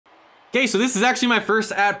Okay, so this is actually my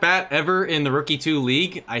first at-bat ever in the Rookie 2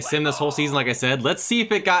 League. I simmed this whole season, like I said. Let's see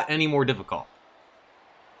if it got any more difficult.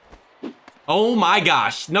 Oh my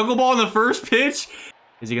gosh. Knuckleball in the first pitch.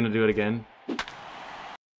 Is he going to do it again?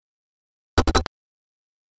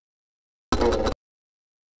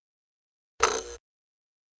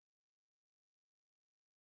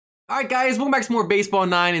 Alright guys, welcome back to more Baseball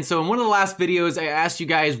 9, and so in one of the last videos, I asked you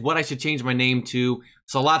guys what I should change my name to.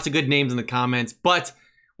 So lots of good names in the comments, but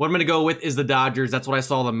what I'm going to go with is the Dodgers. That's what I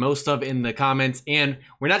saw the most of in the comments, and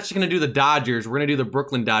we're not just going to do the Dodgers, we're going to do the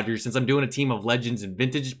Brooklyn Dodgers. Since I'm doing a team of legends and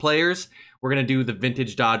vintage players, we're going to do the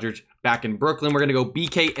vintage Dodgers back in Brooklyn. We're going to go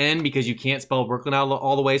BKN because you can't spell Brooklyn out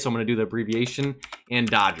all the way, so I'm going to do the abbreviation and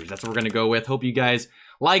Dodgers. That's what we're going to go with. Hope you guys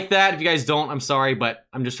like that. If you guys don't, I'm sorry, but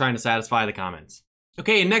I'm just trying to satisfy the comments.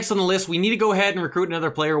 Okay, and next on the list, we need to go ahead and recruit another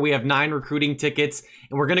player. We have 9 recruiting tickets,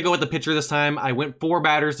 and we're going to go with the pitcher this time. I went 4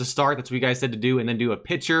 batters to start. That's what you guys said to do, and then do a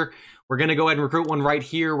pitcher. We're going to go ahead and recruit one right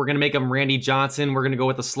here. We're going to make him Randy Johnson. We're going to go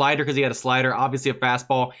with a slider because he had a slider, obviously a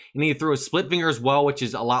fastball, and he threw a split finger as well, which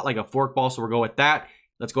is a lot like a forkball, so we'll go with that.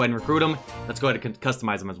 Let's go ahead and recruit him. Let's go ahead and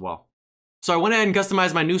customize him as well. So I went ahead and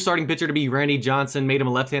customized my new starting pitcher to be Randy Johnson, made him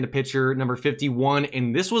a left-handed pitcher, number 51,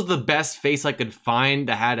 and this was the best face I could find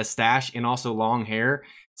that had a stash and also long hair.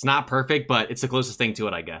 It's not perfect, but it's the closest thing to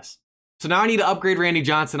it, I guess. So now I need to upgrade Randy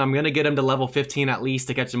Johnson. I'm going to get him to level 15 at least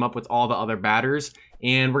to catch him up with all the other batters.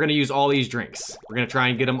 And we're going to use all these drinks. We're going to try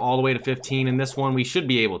and get him all the way to 15. In this one, we should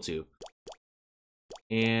be able to.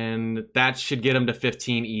 And that should get him to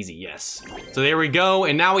 15 easy, yes. So there we go.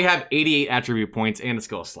 And now we have 88 attribute points and a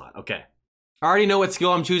skill slot. Okay. I already know what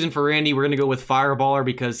skill I'm choosing for Randy. We're going to go with Fireballer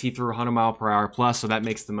because he threw 100 mile per hour plus. So that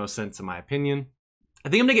makes the most sense in my opinion. I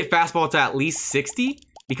think I'm going to get fastball to at least 60.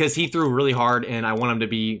 Because he threw really hard and I want him to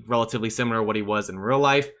be relatively similar to what he was in real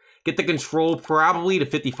life. Get the control probably to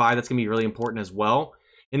 55. That's going to be really important as well.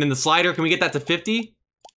 And then the slider, can we get that to 50?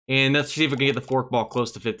 And let's see if we can get the forkball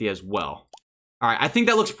close to 50 as well. All right, I think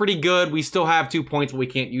that looks pretty good. We still have 2 points, but we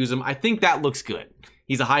can't use them. I think that looks good.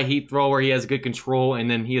 He's a high heat thrower. He has good control, and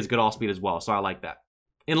then he has good off speed as well. So I like that.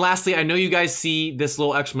 And lastly, I know you guys see this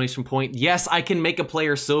little exclamation point. Yes, I can make a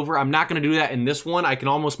player silver. I'm not going to do that in this one. I can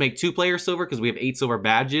almost make 2 players silver because we have 8 silver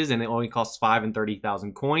badges and it only costs 5 and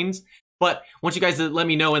 30,000 coins. But I want you guys to let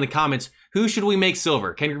me know in the comments, who should we make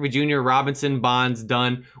silver? Ken Griffey Jr., Robinson, Bonds,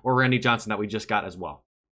 Dunn, or Randy Johnson that we just got as well.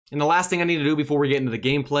 And the last thing I need to do before we get into the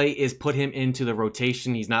gameplay is put him into the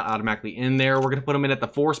rotation. He's not automatically in there. We're going to put him in at the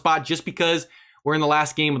 4 spot just because we're in the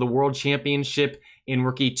last game of the World Championship in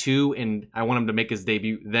Rookie 2, and I want him to make his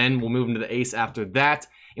debut. Then we'll move him to the ace after that.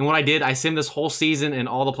 And what I did, I simmed this whole season and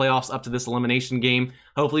all the playoffs up to this elimination game.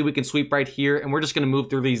 Hopefully we can sweep right here, and we're just going to move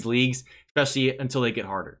through these leagues, especially until they get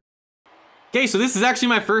harder. Okay, so this is actually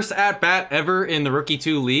my first at-bat ever in the Rookie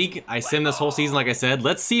 2 League. I simmed this whole season, like I said.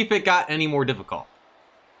 Let's see if it got any more difficult.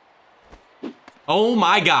 Oh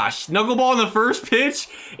my gosh, knuckleball in the first pitch.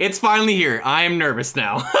 It's finally here. I am nervous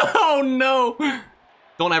now. Oh no.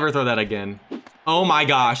 Don't ever throw that again. Oh my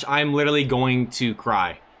gosh, I'm literally going to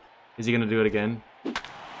cry. Is he gonna do it again?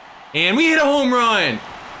 And we hit a home run.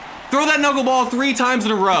 Throw that knuckleball 3 times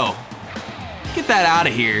in a row. Get that out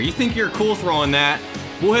of here. You think you're cool throwing that?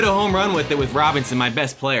 We'll hit a home run with it with Robinson, my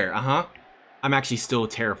best player. I'm actually still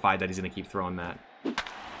terrified that he's gonna keep throwing that.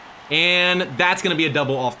 And that's gonna be a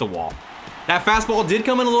double off the wall. That fastball did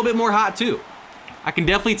come in a little bit more hot too. I can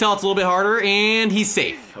definitely tell it's a little bit harder, and he's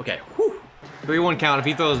safe. Okay, whew. 3-1 count. If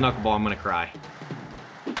he throws knuckleball, I'm gonna cry.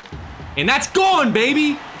 And that's gone,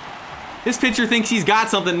 baby! This pitcher thinks he's got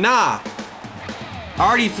something. Nah.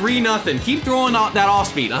 Already 3-0. Keep throwing that off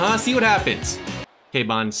speed. See what happens. Okay,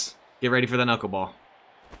 Bonds. Get ready for that knuckleball.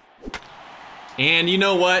 And you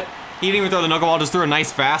know what? He didn't even throw the knuckleball, just threw a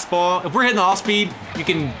nice fastball. If we're hitting the off speed, you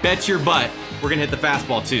can bet your butt we're gonna hit the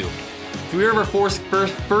fastball too. 3 of our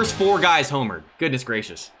first 4 guys homered. Goodness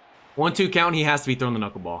gracious. 1-2 count, he has to be throwing the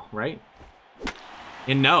knuckleball, right?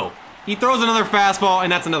 And no. He throws another fastball,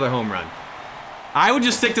 and that's another home run. I would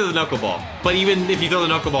just stick to the knuckleball. But even if you throw the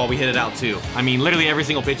knuckleball, we hit it out too. I mean, literally every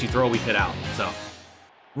single pitch you throw, we hit out. So,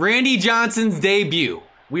 Randy Johnson's debut.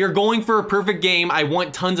 We are going for a perfect game. I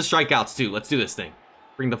want tons of strikeouts too. Let's do this thing.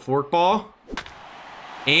 Bring the forkball.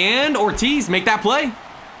 And Ortiz, make that play.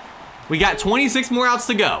 We got 26 more outs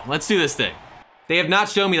to go. Let's do this thing. They have not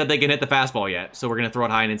shown me that they can hit the fastball yet, so we're going to throw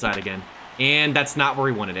it high and inside again. And that's not where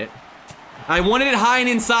we wanted it. I wanted it high and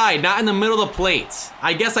inside, not in the middle of the plate.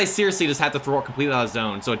 I guess I seriously just have to throw it completely out of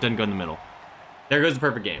zone so it doesn't go in the middle. There goes the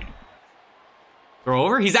perfect game. Throw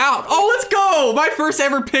over. He's out. Oh, let's go. My first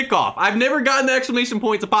ever pickoff. I've never gotten the exclamation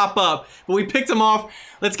point to pop up, but we picked him off.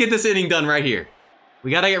 Let's get this inning done right here.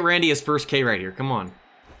 We got to get Randy his first K right here. Come on.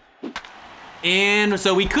 And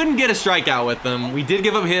so we couldn't get a strikeout with them. We did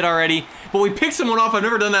give up a hit already, but we picked someone off. I've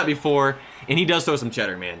never done that before. And he does throw some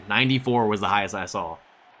cheddar, man. 94 was the highest I saw.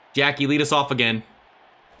 Jackie, lead us off again.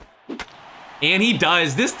 And he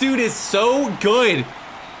does. This dude is so good.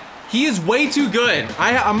 He is way too good.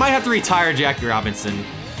 I might have to retire Jackie Robinson.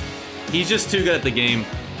 He's just too good at the game.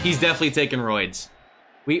 He's definitely taking roids.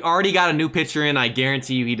 We already got a new pitcher in. I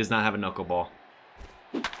guarantee you he does not have a knuckleball.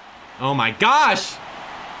 Oh my gosh.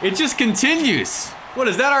 It just continues. What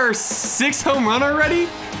is that, our 6th home run already?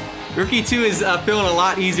 Rookie 2 is feeling a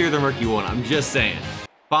lot easier than Rookie 1, I'm just saying.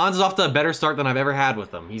 Bonds is off to a better start than I've ever had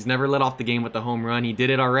with him. He's never led off the game with a home run. He did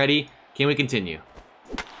it already. Can we continue?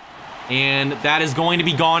 And that is going to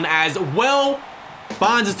be gone as well.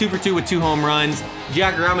 Bonds is 2 for 2 with 2 home runs.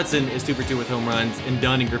 Jackie Robinson is 2 for 2 with home runs. And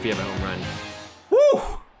Dunn and Griffey have a home run. Woo!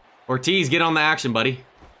 Ortiz, get on the action, buddy.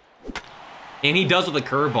 And he does with a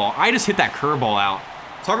curveball. I just hit that curveball out.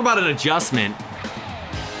 Talk about an adjustment.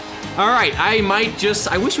 All right,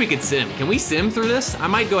 I wish we could sim. Can we sim through this? I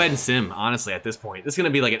might go ahead and sim, honestly, at this point. This is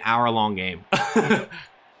gonna be like an hour-long game.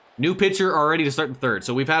 New pitcher already to start the 3rd.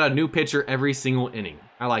 So we've had a new pitcher every single inning.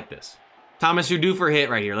 I like this. Thomas, you're due for a hit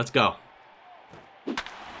right here. Let's go.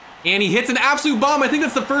 And he hits an absolute bomb. I think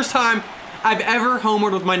that's the first time I've ever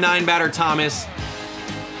homered with my 9-batter Thomas.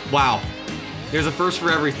 Wow. There's a first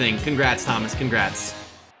for everything. Congrats, Thomas. Congrats.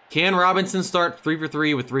 Can Robinson start 3 for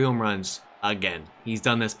 3 with 3 home runs? Again. He's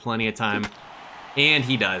done this plenty of time. And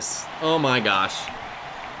he does. Oh my gosh.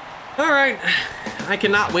 Alright. I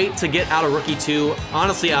cannot wait to get out of Rookie 2.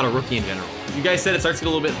 Honestly, out of Rookie in general. You guys said it starts to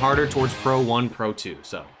get a little bit harder towards Pro 1, Pro 2.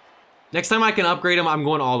 So, next time I can upgrade him, I'm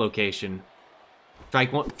going all location.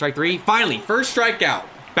 Strike 1, strike 3. Finally, first strikeout.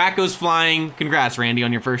 Back goes flying. Congrats, Randy,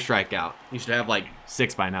 on your first strikeout. You should have like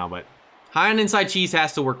 6 by now, but high and inside cheese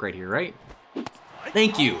has to work right here, right?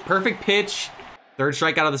 Thank you. Perfect pitch.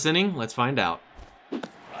 3rd strikeout of this inning. Let's find out.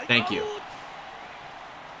 Thank you.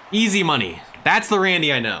 Easy money. That's the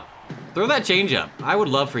Randy I know. Throw that changeup. I would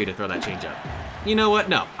love for you to throw that changeup. You know what?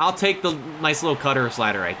 No. I'll take the nice little cutter or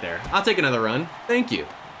slider right there. I'll take another run. Thank you.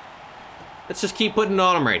 Let's just keep putting it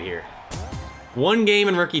on him right here. 1 game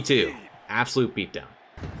in Rookie 2. Absolute beatdown.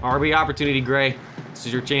 RB opportunity, Gray. This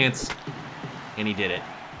is your chance. And he did it.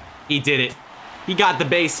 He did it. He got the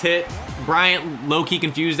base hit. Bryant low-key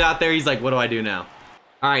confused out there. He's like, what do I do now?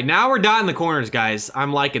 All right, now we're dotting the corners, guys.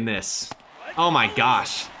 I'm liking this. Oh my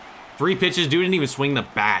gosh. 3 pitches. Dude didn't even swing the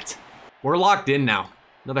bat. We're locked in now.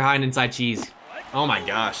 Another high and inside cheese. Oh my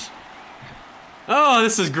gosh. Oh,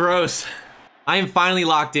 this is gross. I am finally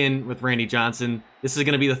locked in with Randy Johnson. This is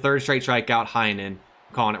going to be the 3rd straight strikeout, high and in.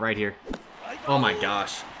 I'm calling it right here. Oh my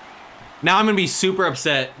gosh. Now I'm going to be super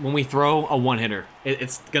upset when we throw a one-hitter.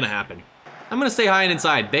 It's going to happen. I'm going to stay high and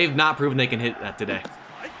inside. They've not proven they can hit that today.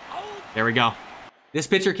 There we go. This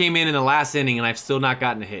pitcher came in the last inning, and I've still not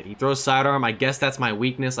gotten a hit. He throws sidearm. I guess that's my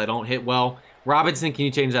weakness. I don't hit well. Robinson, can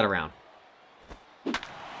you change that around?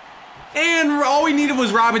 And all we needed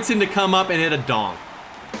was Robinson to come up and hit a dong.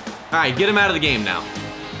 All right, get him out of the game now.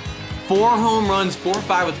 4 home runs, 4 or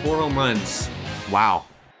 5 with 4 home runs. Wow.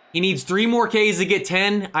 He needs 3 more Ks to get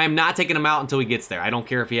 10. I am not taking him out until he gets there. I don't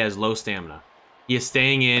care if he has low stamina. He is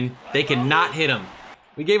staying in. They cannot hit him.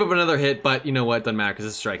 We gave up another hit, but you know what? Doesn't matter because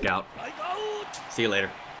it's a strikeout. See you later.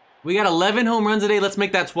 We got 11 home runs today. Let's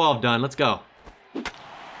make that 12 done. Let's go.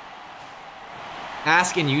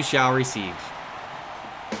 Ask and you shall receive.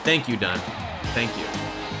 Thank you, Dunn. Thank you.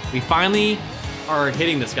 We finally are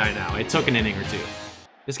hitting this guy now. It took an inning or 2.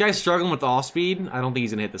 This guy's struggling with off speed. I don't think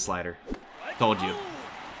he's going to hit the slider. Told you.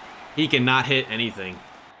 He cannot hit anything.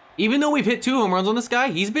 Even though we've hit 2 home runs on this guy,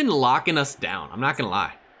 he's been locking us down. I'm not going to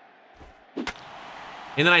lie.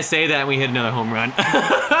 And then I say that and we hit another home run.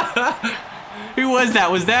 Who was that?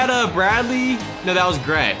 Was that Bradley? No, that was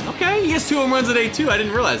Gray. Okay, he has 2 home runs a day too. I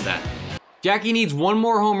didn't realize that. Jackie needs 1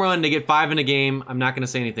 more home run to get 5 in a game. I'm not going to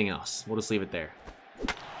say anything else. We'll just leave it there.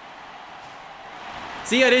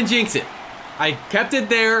 See, I didn't jinx it. I kept it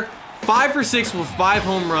there. 5 for 6 with 5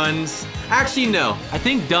 home runs. Actually, no. I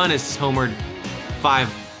think Dunn has homered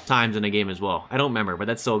 5 times in a game as well. I don't remember, but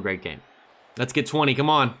that's still a great game. Let's get 20. Come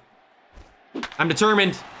on. I'm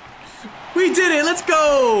determined. We did it. Let's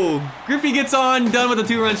go. Griffey gets on. Done with a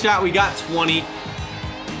 2-run shot. We got 20.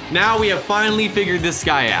 Now we have finally figured this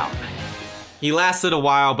guy out. He lasted a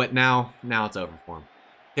while, but now it's over for him.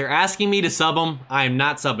 They're asking me to sub him. I am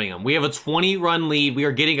not subbing him. We have a 20-run lead. We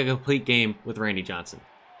are getting a complete game with Randy Johnson.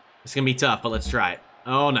 It's going to be tough, but let's try it.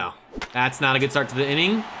 Oh, no. That's not a good start to the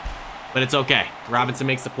inning, but it's okay. Robinson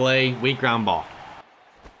makes the play. Weak ground ball.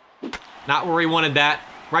 Not where he wanted that.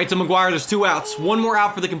 Right to McGuire. There's 2 outs. 1 more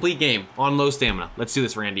out for the complete game on low stamina. Let's do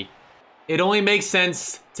this, Randy. It only makes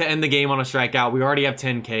sense to end the game on a strikeout. We already have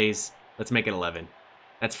 10 Ks. Let's make it 11.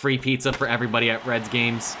 That's free pizza for everybody at Reds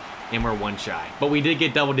games, and we're 1 shy. But we did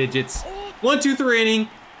get double digits. 1-2-3 inning.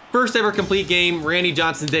 First ever complete game. Randy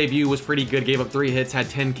Johnson's debut was pretty good. Gave up 3 hits, had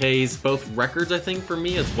 10 Ks. Both records, I think, for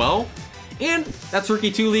me as well. And that's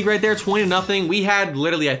Rookie 2 League right there, 20-0. We had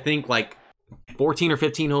literally, I think, like 14 or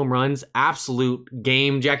 15 home runs. Absolute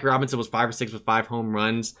game. Jackie Robinson was 5 or 6 with 5 home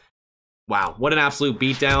runs. Wow, what an absolute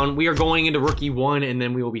beatdown. We are going into Rookie 1, and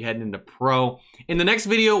then we will be heading into Pro. In the next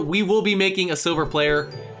video, we will be making a silver player.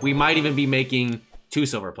 We might even be making 2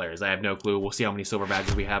 silver players. I have no clue. We'll see how many silver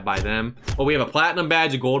badges we have by them. Well, we have a platinum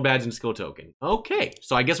badge, a gold badge, and a skill token. Okay,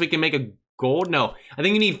 so I guess we can make a gold. No, I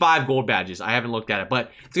think you need 5 gold badges. I haven't looked at it,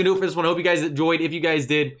 but it's gonna do it for this one. I hope you guys enjoyed. If you guys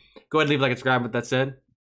did, go ahead and leave a like and subscribe. With that said,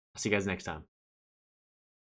 I'll see you guys next time.